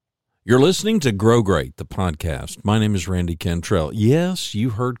You're listening to Grow Great, the podcast. My name is Randy Cantrell. Yes,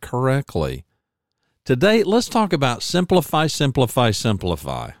 you heard correctly. Today, let's talk about simplify.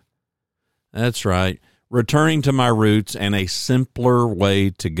 That's right. Returning to my roots and a simpler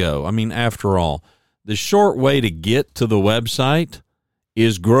way to go. I mean, after all, the short way to get to the website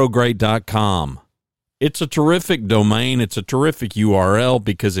is growgreat.com. It's a terrific domain. It's a terrific URL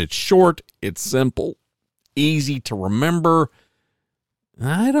because it's short, it's simple, easy to remember.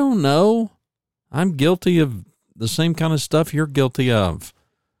 I don't know. I'm guilty of the same kind of stuff you're guilty of.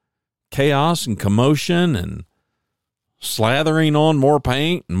 Chaos and commotion and slathering on more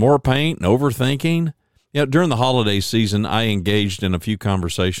paint and overthinking. You know, during the holiday season, I engaged in a few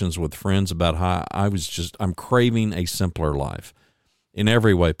conversations with friends about how I'm craving a simpler life in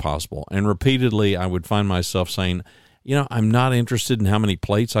every way possible. And repeatedly, I would find myself saying, you know, I'm not interested in how many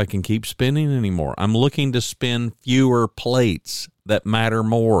plates I can keep spinning anymore. I'm looking to spin fewer plates that matter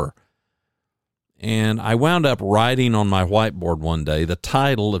more. And I wound up writing on my whiteboard one day the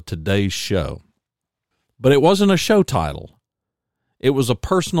title of today's show. But it wasn't a show title. It was a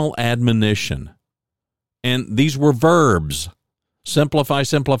personal admonition. And these were verbs. Simplify.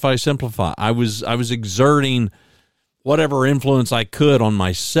 I was exerting whatever influence I could on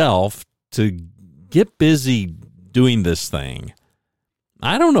myself to get busy doing this thing.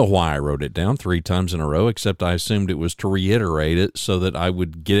 I don't know why I wrote it down 3 times in a row, except I assumed it was to reiterate it so that I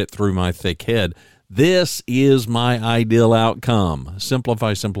would get it through my thick head. This is my ideal outcome.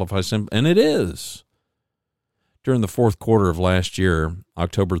 Simplify, and it is. During the fourth quarter of last year,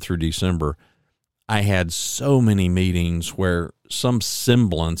 October through December, I had so many meetings where some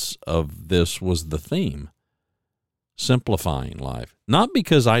semblance of this was the theme. Simplifying life. Not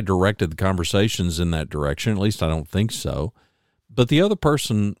because I directed the conversations in that direction, at least I don't think so, but the other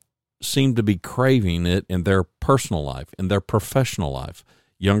person seemed to be craving it in their personal life, in their professional life.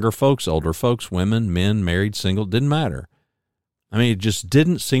 Younger folks, older folks, women, men, married, single, didn't matter. I mean, it just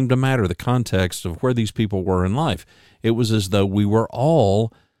didn't seem to matter the context of where these people were in life. It was as though we were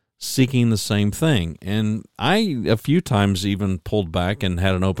all seeking the same thing. And I, a few times, even pulled back and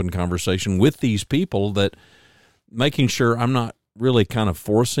had an open conversation with these people, that making sure I'm not really kind of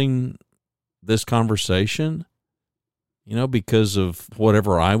forcing this conversation, you know, because of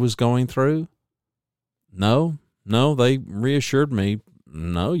whatever I was going through. No, they reassured me.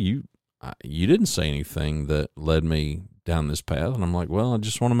 No, you didn't say anything that led me down this path. And I'm like, well, I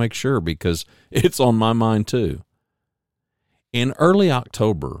just want to make sure because it's on my mind too. In early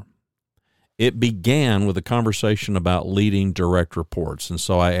October, it began with a conversation about leading direct reports. And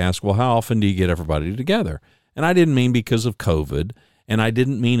so I asked, well, how often do you get everybody together? And I didn't mean because of COVID, and I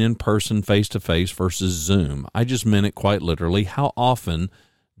didn't mean in person, face-to-face versus Zoom. I just meant it quite literally. How often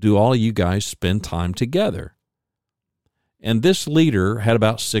do all of you guys spend time together? And this leader had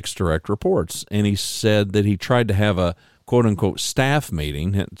about 6 direct reports, and he said that he tried to have a quote-unquote staff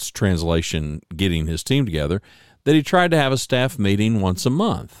meeting, hence translation, getting his team together, that he tried to have a staff meeting once a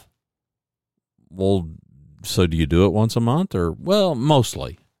month. Well, so do you do it once a month? Or, well,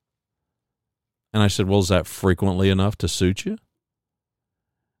 mostly. And I said, well, is that frequently enough to suit you?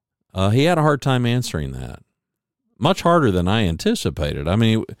 He had a hard time answering that. Much harder than I anticipated. I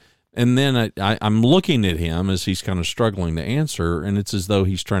mean, and then I'm looking at him as he's kind of struggling to answer, and it's as though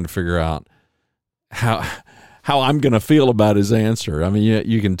he's trying to figure out how I'm going to feel about his answer. I mean,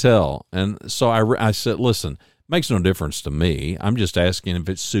 you can tell. And so I said, listen, makes no difference to me. I'm just asking if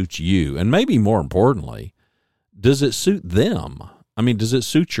it suits you. And maybe more importantly, does it suit them? I mean, does it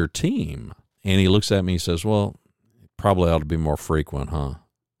suit your team? And he looks at me and says, well, probably ought to be more frequent, huh?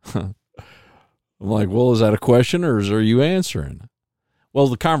 I'm like, well, is that a question or are you answering? Well,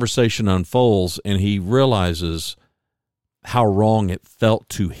 the conversation unfolds and he realizes how wrong it felt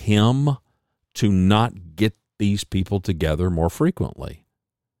to him to not get these people together more frequently.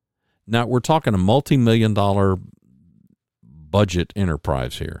 Now, we're talking a multi-million-dollar budget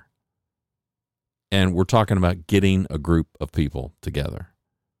enterprise here. And we're talking about getting a group of people together.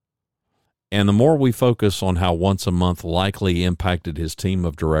 And the more we focus on how once a month likely impacted his team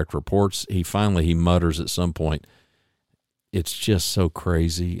of direct reports, he mutters at some point, it's just so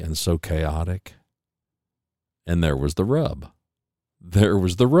crazy and so chaotic. And there was the rub.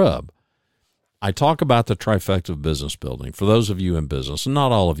 I talk about the trifecta of business building. For those of you in business, and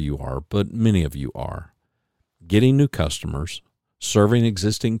not all of you are, but many of you are, getting new customers, serving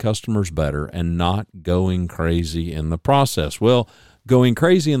existing customers better, and not going crazy in the process. Well, going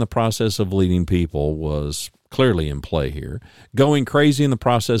crazy in the process of leading people was clearly in play here. Going crazy in the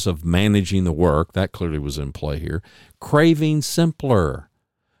process of managing the work, that clearly was in play here. Craving simpler,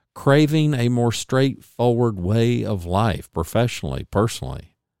 craving a more straightforward way of life, professionally, personally.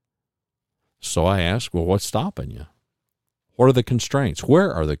 So I asked, well, what's stopping you? What are the constraints?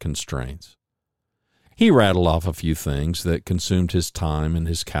 Where are the constraints? He rattled off a few things that consumed his time and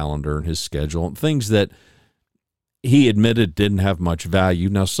his calendar and his schedule, and things that he admitted didn't have much value.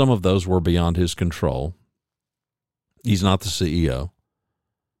 Now, some of those were beyond his control. He's not the CEO,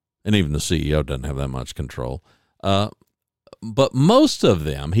 and even the CEO doesn't have that much control. But most of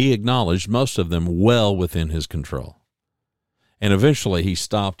them, he acknowledged most of them well within his control. And eventually he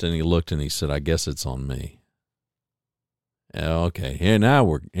stopped and he looked and he said, I guess it's on me. Okay,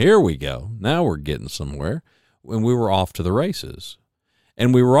 here we go. Now we're getting somewhere. When we were off to the races.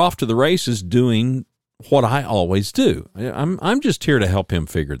 And we were off to the races doing what I always do. I'm just here to help him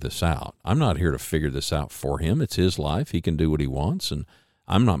figure this out. I'm not here to figure this out for him. It's his life. He can do what he wants, and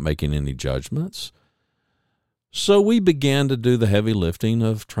I'm not making any judgments. So we began to do the heavy lifting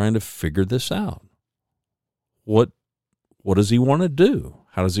of trying to figure this out. What does he want to do?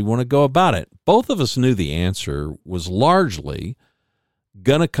 How does he want to go about it? Both of us knew the answer was largely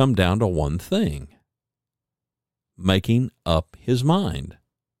going to come down to one thing: making up his mind.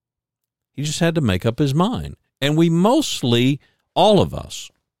 He just had to make up his mind. And we mostly, all of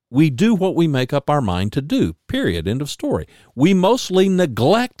us, we do what we make up our mind to do, period, end of story. We mostly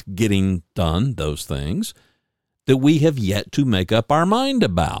neglect getting done those things that we have yet to make up our mind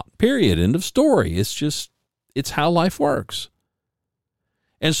about, period, end of story. It's how life works.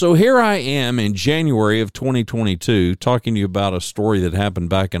 And so here I am in January of 2022 talking to you about a story that happened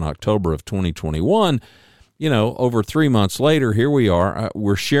back in October of 2021. Over 3 months later, here we are.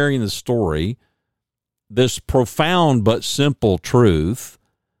 We're sharing the story, this profound but simple truth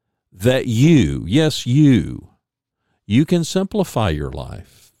that you can simplify your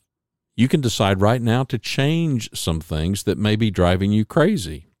life. You can decide right now to change some things that may be driving you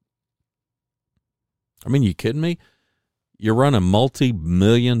crazy. I mean, you kidding me? You run a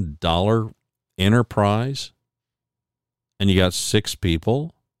multi-million-dollar enterprise and you got 6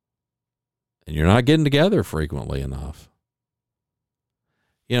 people and you're not getting together frequently enough.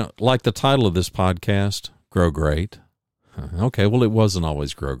 Like the title of this podcast, Grow Great. Okay, well, it wasn't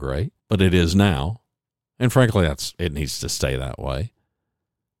always Grow Great, but it is now. And frankly, it needs to stay that way.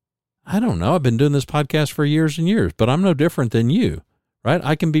 I don't know. I've been doing this podcast for years and years, but I'm no different than you, right?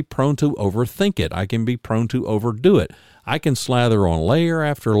 I can be prone to overthink it. I can be prone to overdo it. I can slather on layer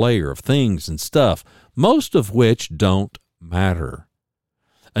after layer of things and stuff, most of which don't matter,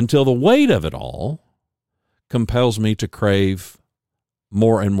 until the weight of it all compels me to crave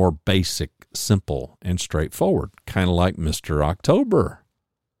more and more basic, simple, and straightforward, kind of like Mr. October.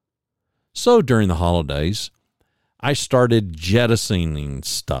 So during the holidays, I started jettisoning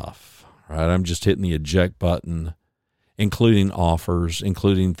stuff, right? I'm just hitting the eject button, including offers,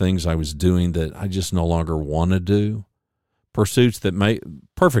 including things I was doing that I just no longer want to do. Pursuits that may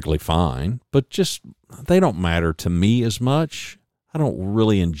perfectly fine, but just they don't matter to me as much. I don't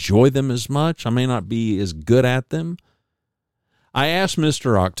really enjoy them as much. I may not be as good at them. I asked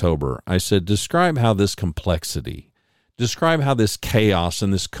Mr. October, I said, describe how this complexity, describe how this chaos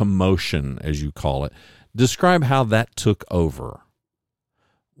and this commotion, as you call it, describe how that took over.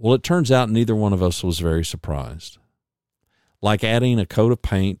 Well, it turns out neither one of us was very surprised. Like adding a coat of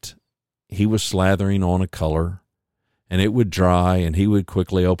paint, he was slathering on a color, and it would dry, and he would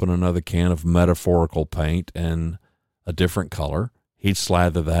quickly open another can of metaphorical paint and a different color. He'd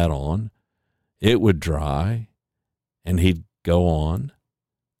slather that on. It would dry, and he'd go on,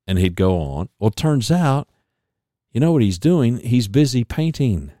 and he'd go on. Well, it turns out, you know what he's doing? He's busy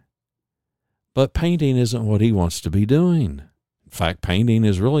painting. But painting isn't what he wants to be doing. In fact, painting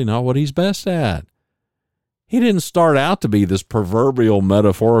is really not what he's best at. He didn't start out to be this proverbial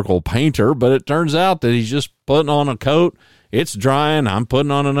metaphorical painter, but it turns out that he's just putting on a coat. It's drying. I'm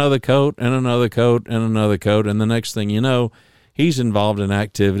putting on another coat and another coat and another coat. And the next thing you know, he's involved in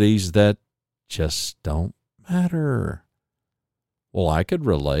activities that just don't matter. Well, I could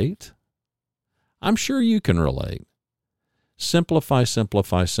relate. I'm sure you can relate. Simplify,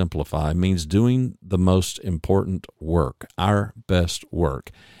 simplify, simplify means doing the most important work, our best work,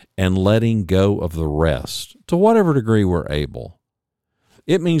 and letting go of the rest to whatever degree we're able.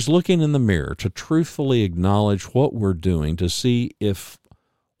 It means looking in the mirror to truthfully acknowledge what we're doing, to see if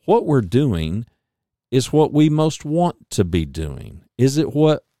what we're doing is what we most want to be doing. Is it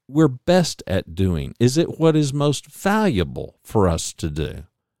what we're best at doing? Is it what is most valuable for us to do?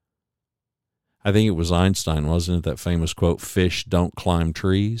 I think it was Einstein, wasn't it, that famous quote, fish don't climb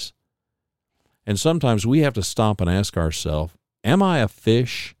trees? And sometimes we have to stop and ask ourselves, am I a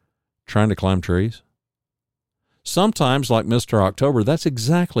fish trying to climb trees? Sometimes, like Mr. October, that's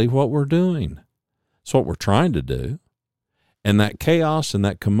exactly what we're doing. It's what we're trying to do. And that chaos and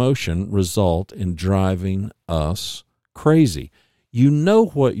that commotion result in driving us crazy. You know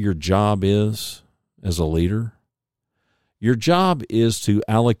what your job is as a leader? Your job is to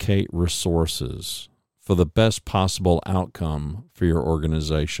allocate resources for the best possible outcome for your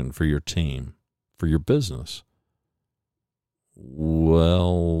organization, for your team, for your business.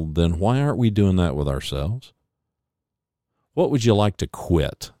 Well, then why aren't we doing that with ourselves? What would you like to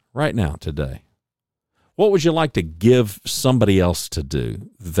quit right now, today? What would you like to give somebody else to do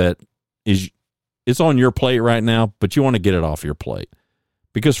that it's on your plate right now, but you want to get it off your plate?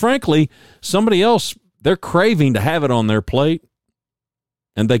 Because frankly, somebody else, they're craving to have it on their plate,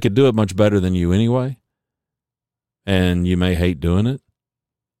 and they could do it much better than you anyway, and you may hate doing it.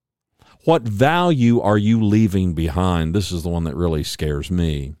 What value are you leaving behind? This is the one that really scares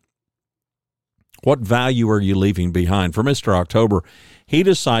me. What value are you leaving behind? For Mr. October, he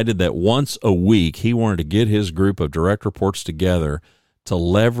decided that once a week he wanted to get his group of direct reports together to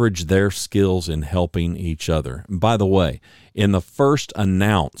leverage their skills in helping each other. And by the way, in the first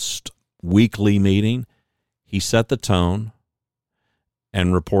announced weekly meeting, he set the tone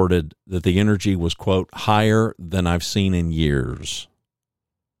and reported that the energy was, quote, higher than I've seen in years.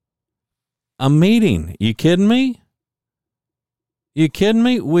 A meeting. You kidding me? You kidding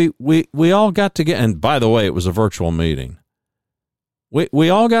me? We all got together. And by the way, it was a virtual meeting. We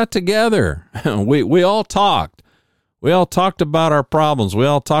all got together. We all talked. We all talked about our problems. We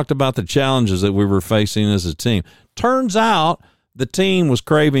all talked about the challenges that we were facing as a team. Turns out the team was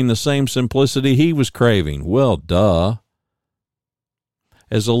craving the same simplicity he was craving. Well, duh.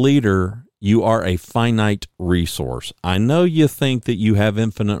 As a leader, you are a finite resource. I know you think that you have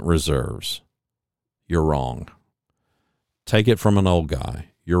infinite reserves. You're wrong. Take it from an old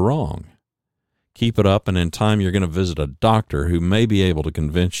guy. You're wrong. Keep it up, and in time you're going to visit a doctor who may be able to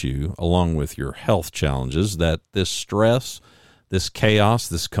convince you, along with your health challenges, that this stress, this chaos,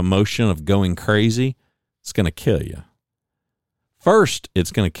 this commotion of going crazy, it's going to kill you. First,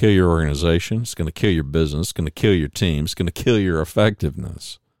 it's going to kill your organization. It's going to kill your business. It's going to kill your team. It's going to kill your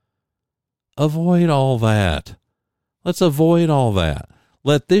effectiveness. Avoid all that. Let's avoid all that.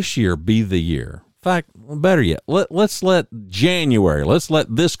 Let this year be the year. In fact, better yet, let's let January, let's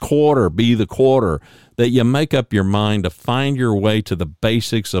let this quarter be the quarter that you make up your mind to find your way to the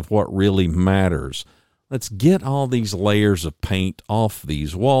basics of what really matters. Let's get all these layers of paint off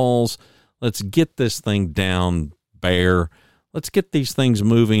these walls. Let's get this thing down bare. Let's get these things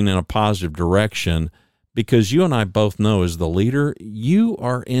moving in a positive direction, because you and I both know, as the leader, you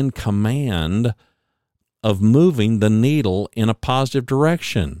are in command of moving the needle in a positive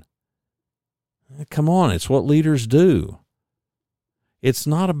direction. Come on, it's what leaders do. It's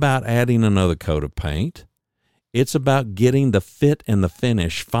not about adding another coat of paint. It's about getting the fit and the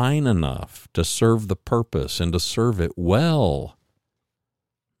finish fine enough to serve the purpose and to serve it well.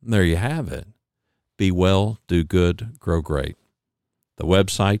 There you have it. Be well, do good, grow great. The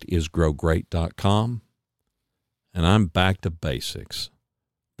website is growgreat.com, and I'm back to basics.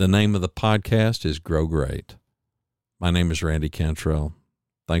 The name of the podcast is Grow Great. My name is Randy Cantrell.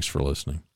 Thanks for listening.